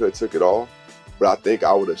think I could have took it all, but I think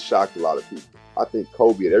I would have shocked a lot of people. I think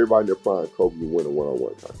Kobe and everybody in their prime, Kobe would win a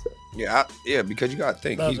one-on-one contest. Yeah, because you got to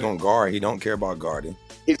think, he's going to guard. He don't care about guarding.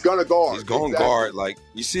 He's going to guard. He's going to guard. Like,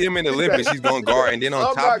 you see him in the Olympics, he's going to guard. And then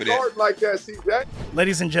on top of that. I'm not like that, CJ.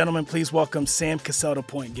 Ladies and gentlemen, please welcome Sam Cassell to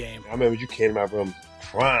Point Game. I remember you came to my room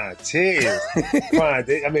crying, tears,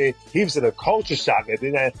 crying. I mean, he was in a culture shock. And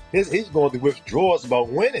then he's going through withdrawals about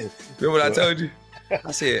winning. Remember what I told you?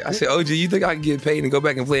 I said, OG, you think I can get paid and go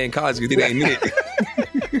back and play in college because it ain't it?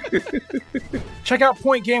 Check out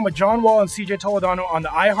Point Game with John Wall and CJ Toledano on the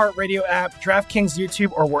iHeartRadio app, DraftKings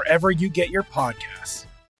YouTube, or wherever you get your podcasts.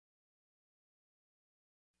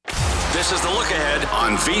 This is the Look Ahead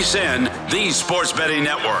on VSiN, the Sports Betting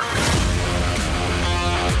Network.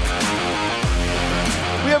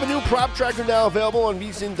 We have a new prop tracker now available on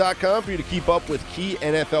VSiN.com for you to keep up with key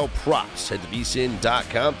NFL props. Head to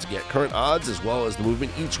VSiN.com to get current odds as well as the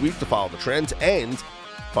movement each week to follow the trends and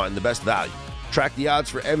find the best value. Track the odds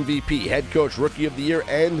for MVP, head coach, rookie of the year,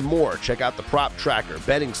 and more. Check out the prop tracker,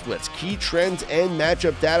 betting splits, key trends, and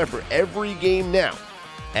matchup data for every game now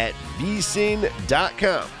at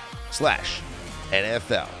VSiN.com/NFL.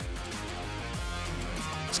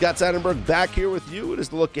 Scott Seidenberg back here with you. It is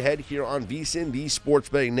the Look Ahead here on VSiN, the Sports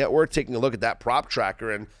Betting Network, taking a look at that prop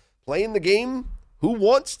tracker and playing the game, who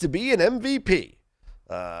wants to be an MVP?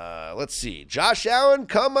 Let's see. Josh Allen,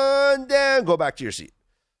 come on down. Go back to your seat.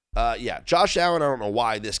 Josh Allen, I don't know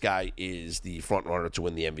why this guy is the front runner to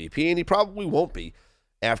win the MVP, and he probably won't be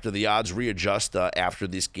after the odds readjust after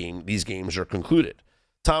these games are concluded.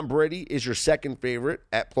 Tom Brady is your second favorite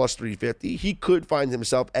at plus 350. He could find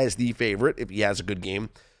himself as the favorite if he has a good game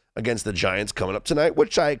against the Giants coming up tonight,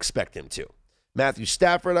 which I expect him to. Matthew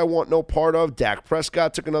Stafford, I want no part of. Dak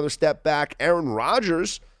Prescott took another step back. Aaron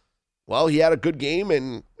Rodgers, well, he had a good game,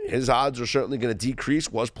 and his odds are certainly going to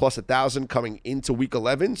decrease. Was plus 1,000 coming into Week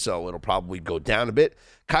 11, so it'll probably go down a bit.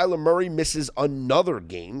 Kyler Murray misses another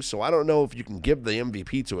game, so I don't know if you can give the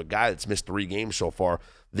MVP to a guy that's missed 3 games so far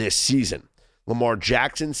this season. Lamar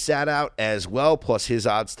Jackson sat out as well, plus his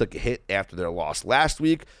odds took a hit after their loss last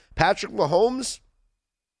week. Patrick Mahomes,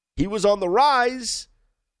 he was on the rise,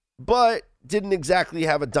 but didn't exactly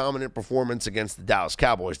have a dominant performance against the Dallas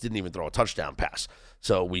Cowboys. Didn't even throw a touchdown pass.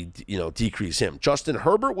 So we, decrease him. Justin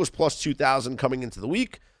Herbert was plus 2,000 coming into the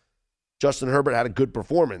week. Justin Herbert had a good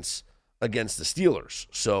performance against the Steelers,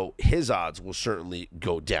 so his odds will certainly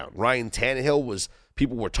go down. Ryan Tannehill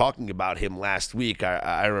people were talking about him last week.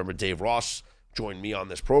 I remember Dave Ross joined me on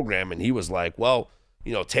this program, and he was like, well,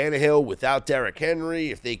 Tannehill without Derrick Henry,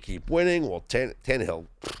 if they keep winning, well, Tannehill,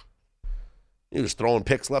 he was throwing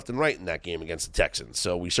picks left and right in that game against the Texans,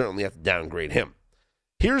 so we certainly have to downgrade him.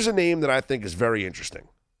 Here's a name that I think is very interesting.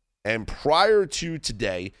 And prior to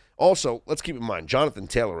today, also, let's keep in mind, Jonathan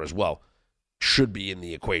Taylor as well should be in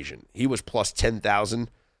the equation. He was plus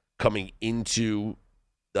 10,000 coming into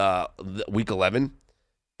week 11,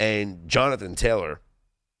 and Jonathan Taylor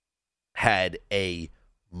had a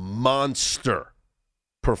monster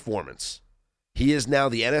performance. He is now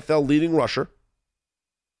the NFL leading rusher,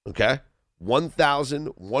 okay?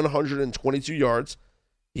 1,122 yards.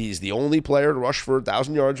 He's the only player to rush for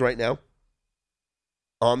 1,000 yards right now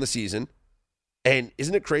on the season. And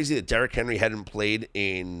isn't it crazy that Derrick Henry hadn't played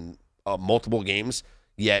in multiple games,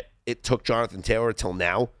 yet it took Jonathan Taylor till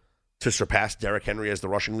now to surpass Derrick Henry as the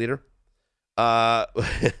rushing leader? That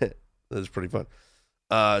was pretty fun.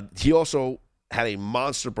 He also had a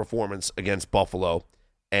monster performance against Buffalo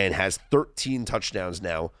and has 13 touchdowns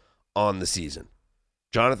now on the season.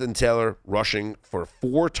 Jonathan Taylor rushing for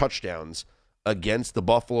 4 touchdowns against the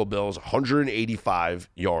Buffalo Bills,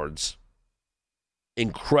 185 yards.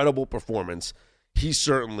 Incredible performance. He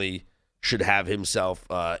certainly should have himself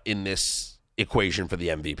in this equation for the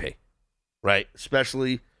MVP, right?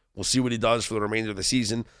 Especially, we'll see what he does for the remainder of the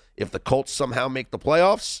season. If the Colts somehow make the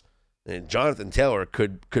playoffs, then Jonathan Taylor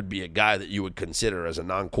could be a guy that you would consider as a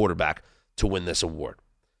non-quarterback to win this award.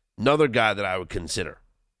 Another guy that I would consider,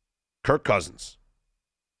 Kirk Cousins.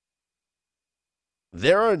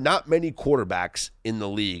 There are not many quarterbacks in the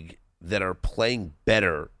league that are playing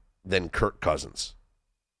better than Kirk Cousins.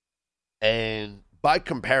 And by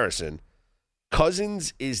comparison,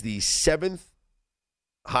 Cousins is the 7th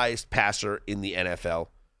highest passer in the NFL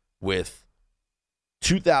with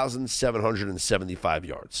 2,775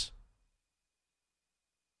 yards.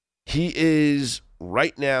 He is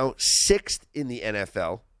right now 6th in the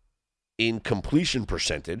NFL in completion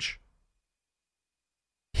percentage.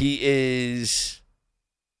 He is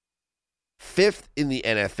 5th in the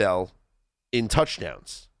NFL in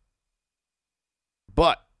touchdowns.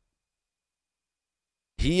 But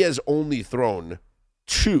he has only thrown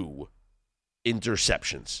 2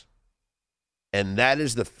 interceptions. And that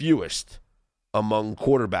is the fewest among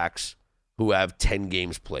quarterbacks who have 10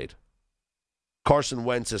 games played. Carson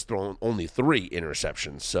Wentz has thrown only 3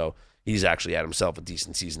 interceptions, so he's actually had himself a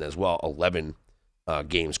decent season as well. 11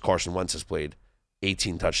 games Carson Wentz has played,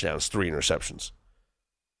 18 touchdowns, 3 interceptions.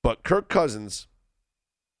 But Kirk Cousins,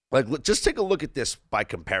 just take a look at this by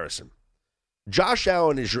comparison. Josh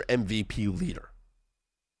Allen is your MVP leader.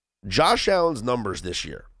 Josh Allen's numbers this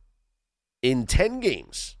year, in 10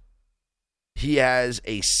 games, he has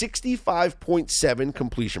a 65.7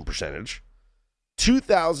 completion percentage,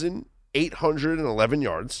 2,811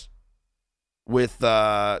 yards, with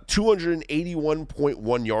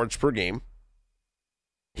 281.1 yards per game.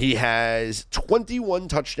 He has 21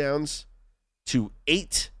 touchdowns to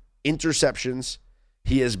 8 interceptions.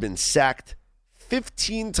 He has been sacked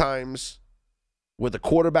 15 times with a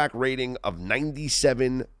quarterback rating of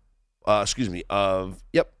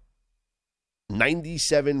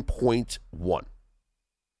 97.1.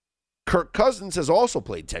 Kirk Cousins has also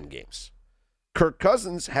played 10 games. Kirk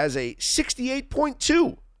Cousins has a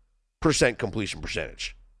 68.2% completion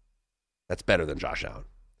percentage. That's better than Josh Allen.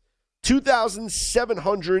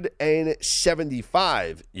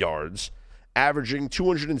 2,775 yards, averaging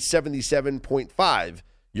 277.5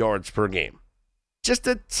 yards per game. Just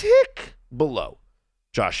a tick below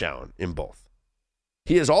Josh Allen in both.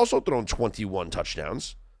 He has also thrown 21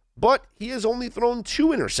 touchdowns, but he has only thrown 2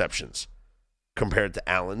 interceptions compared to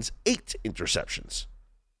Allen's 8 interceptions.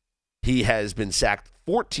 He has been sacked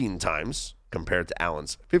 14 times compared to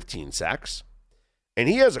Allen's 15 sacks, and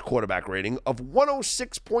he has a quarterback rating of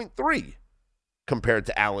 106.3 compared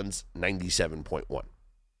to Allen's 97.1.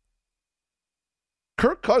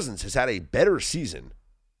 Kirk Cousins has had a better season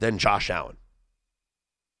than Josh Allen.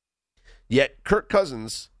 Yet Kirk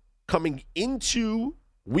Cousins, coming into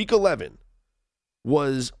Week 11,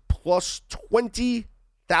 was plus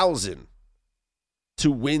 20,000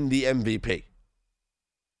 to win the MVP.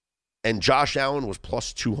 And Josh Allen was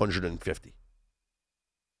plus 250.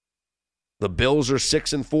 The Bills are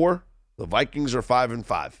 6-4. The Vikings are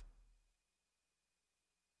 5-5.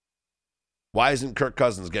 Why isn't Kirk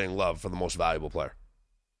Cousins getting love for the most valuable player?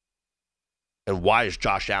 And why is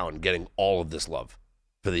Josh Allen getting all of this love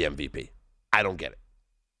for the MVP? I don't get it.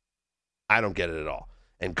 I don't get it at all.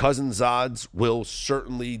 And Cousins' odds will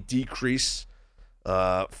certainly decrease.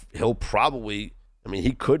 He'll probably,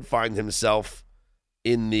 he could find himself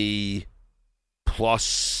in the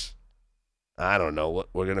plus, I don't know what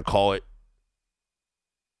we're going to call it,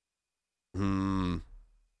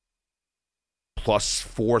 plus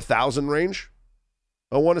 4,000 range,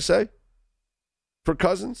 I want to say, for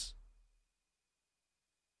Cousins.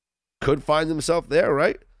 could find himself there,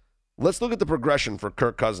 right? Let's look at the progression for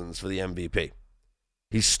Kirk Cousins for the MVP.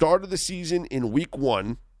 He started the season in week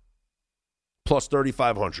 1 plus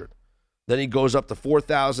 3,500. Then he goes up to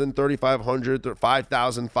 4,000, 3,500,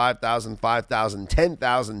 5,000, 5,000, 5,000,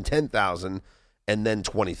 10,000, 10,000, and then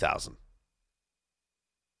 20,000.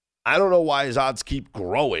 I don't know why his odds keep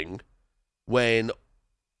growing when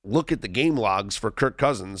look at the game logs for Kirk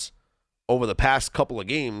Cousins over the past couple of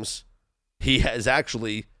games. He has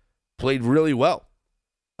actually played really well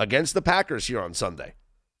against the Packers here on Sunday.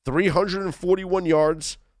 341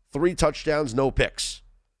 yards, 3 touchdowns, no picks.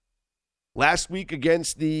 Last week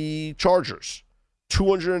against the Chargers,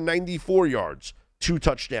 294 yards, 2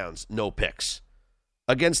 touchdowns, no picks.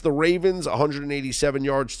 Against the Ravens, 187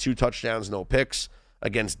 yards, 2 touchdowns, no picks.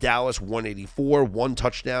 Against Dallas, 184, 1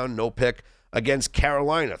 touchdown, no pick. Against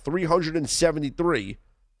Carolina, 373,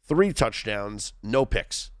 3 touchdowns, no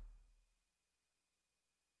picks.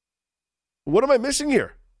 What am I missing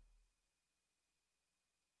here?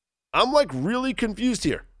 I'm like really confused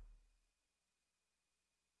here.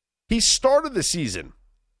 He started the season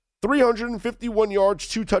 351 yards,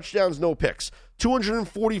 2 touchdowns, no picks.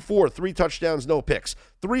 244, 3 touchdowns, no picks.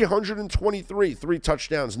 323, 3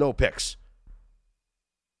 touchdowns, no picks.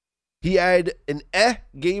 He had an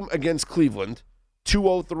game against Cleveland,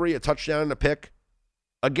 203, a touchdown and a pick.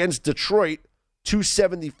 Against Detroit,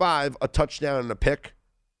 275, a touchdown and a pick.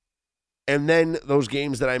 And then those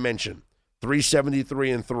games that I mentioned,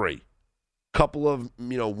 373 and 3. Couple of,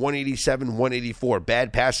 187, 184,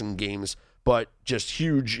 bad passing games, but just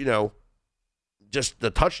huge, just the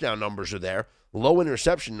touchdown numbers are there, low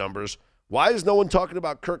interception numbers. Why is no one talking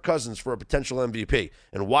about Kirk Cousins for a potential MVP?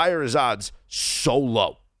 And why are his odds so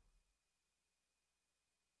low?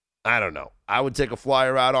 I don't know. I would take a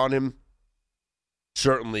flyer out on him.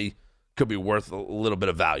 Certainly could be worth a little bit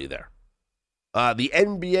of value there. The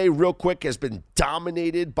NBA, real quick, has been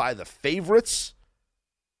dominated by the favorites.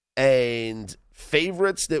 And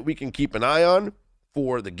favorites that we can keep an eye on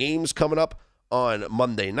for the games coming up on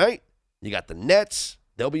Monday night. You got the Nets.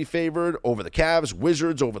 They'll be favored over the Cavs.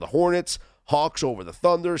 Wizards over the Hornets. Hawks over the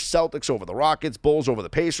Thunder. Celtics over the Rockets. Bulls over the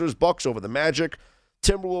Pacers. Bucks over the Magic.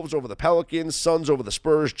 Timberwolves over the Pelicans. Suns over the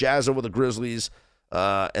Spurs. Jazz over the Grizzlies.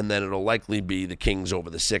 And then it'll likely be the Kings over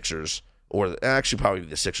the Sixers. Or actually probably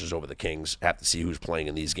the Sixers over the Kings. Have to see who's playing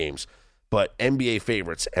in these games. But NBA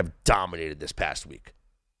favorites have dominated this past week.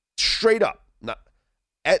 Straight up. Not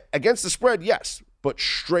against the spread, yes. But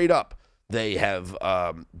straight up, they have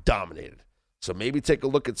dominated. So maybe take a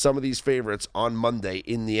look at some of these favorites on Monday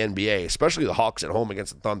in the NBA, especially the Hawks at home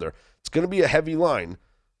against the Thunder. It's going to be a heavy line,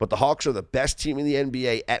 but the Hawks are the best team in the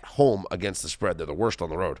NBA at home against the spread. They're the worst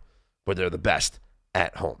on the road, but they're the best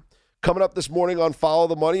at home. Coming up this morning on Follow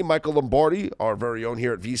the Money, Michael Lombardi, our very own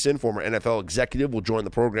here at VSiN, former NFL executive, will join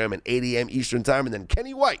the program at 8 a.m. Eastern Time, and then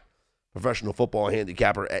Kenny White, professional football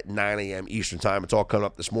handicapper, at 9 a.m. Eastern Time. It's all coming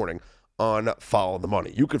up this morning on Follow the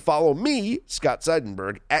Money. You can follow me, Scott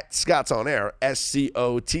Seidenberg, at Scott's On Air,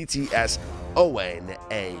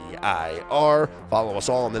 SCOTTSONAIR. Follow us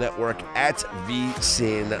all on the network at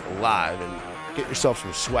VSiN Live. And get yourself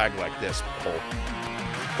some swag like this, Cole.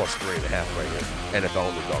 Plus 3.5 right here. NFL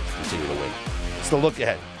underdogs continue to win. It's the look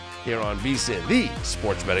ahead here on VSiN, the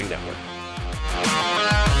Sports Betting Network.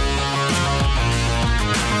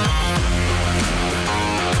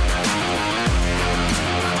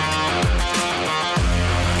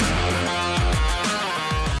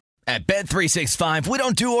 At Bet365, we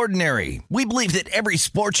don't do ordinary. We believe that every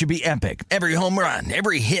sport should be epic. Every home run,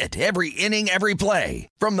 every hit, every inning, every play.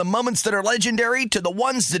 From the moments that are legendary to the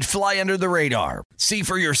ones that fly under the radar. See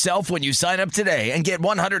for yourself when you sign up today and get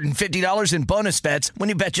 $150 in bonus bets when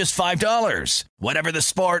you bet just $5. Whatever the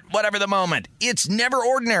sport, whatever the moment, it's never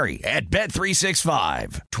ordinary at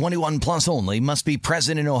Bet365. 21 plus only. Must be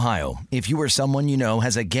present in Ohio. If you or someone you know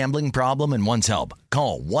has a gambling problem and wants help,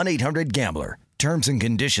 call 1-800-GAMBLER. Terms and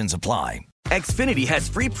conditions apply. Xfinity has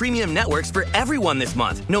free premium networks for everyone this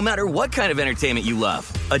month, no matter what kind of entertainment you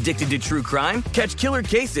love. Addicted to true crime? Catch killer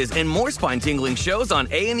cases and more spine-tingling shows on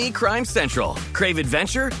A&E Crime Central. Crave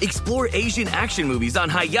adventure? Explore Asian action movies on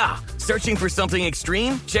Hi-YAH. Searching for something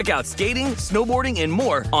extreme? Check out skating, snowboarding, and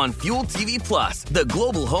more on Fuel TV Plus, the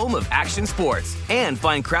global home of action sports. And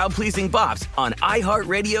find crowd-pleasing bops on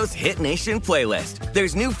iHeartRadio's Hit Nation playlist.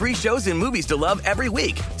 There's new free shows and movies to love every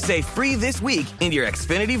week. Say free this week in your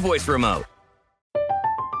Xfinity voice remote.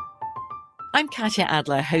 I'm Katya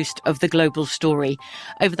Adler, host of The Global Story.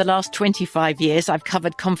 Over the last 25 years, I've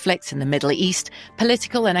covered conflicts in the Middle East,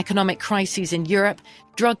 political and economic crises in Europe,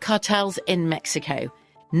 drug cartels in Mexico.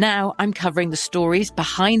 Now I'm covering the stories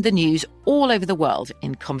behind the news all over the world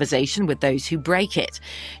in conversation with those who break it.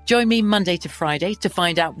 Join me Monday to Friday to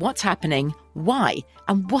find out what's happening, why,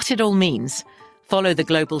 and what it all means. Follow The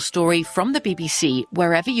Global Story from the BBC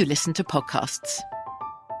wherever you listen to podcasts.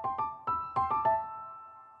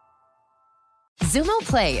 Xumo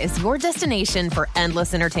Play is your destination for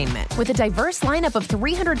endless entertainment. With a diverse lineup of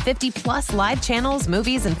 350 plus live channels,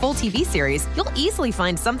 movies, and full TV series, you'll easily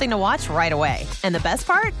find something to watch right away. And the best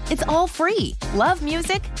part? It's all free. Love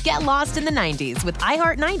music? Get lost in the 90s with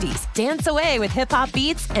iHeart 90s, dance away with hip-hop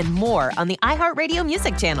beats, and more on the iHeartRadio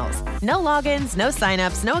music channels. No logins, no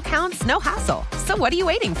signups, no accounts, no hassle. So what are you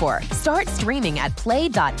waiting for? Start streaming at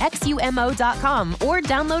play.xumo.com or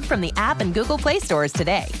download from the app and Google Play stores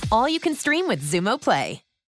today. All you can stream with Xumo Play.